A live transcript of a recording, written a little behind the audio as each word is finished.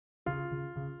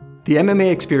The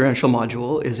MMA Experiential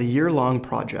module is a year-long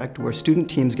project where student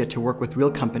teams get to work with real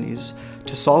companies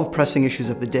to solve pressing issues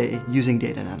of the day using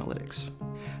data and analytics.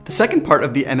 The second part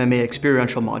of the MMA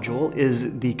Experiential module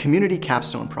is the community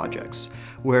capstone projects,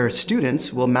 where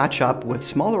students will match up with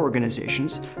smaller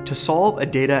organizations to solve a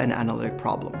data and analytic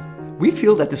problem. We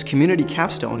feel that this community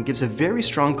capstone gives a very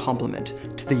strong complement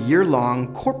to the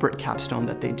year-long corporate capstone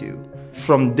that they do.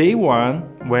 From day one,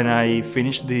 when I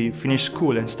finished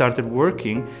school and started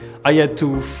working, I had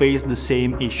to face the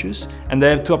same issues and I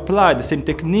have to apply the same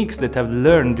techniques that I've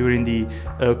learned during the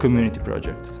community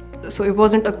project. So it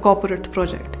wasn't a corporate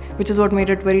project, which is what made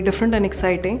it very different and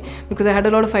exciting, because I had a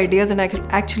lot of ideas and I could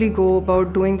actually go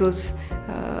about doing those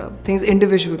things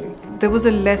individually. There was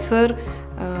a lesser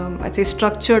I'd say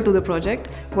structure to the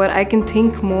project where I can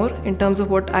think more in terms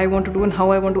of what I want to do and how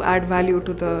I want to add value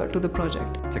to the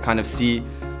project. To kind of see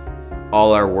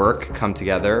all our work come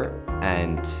together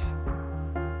and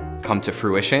come to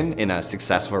fruition in a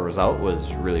successful result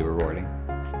was really rewarding.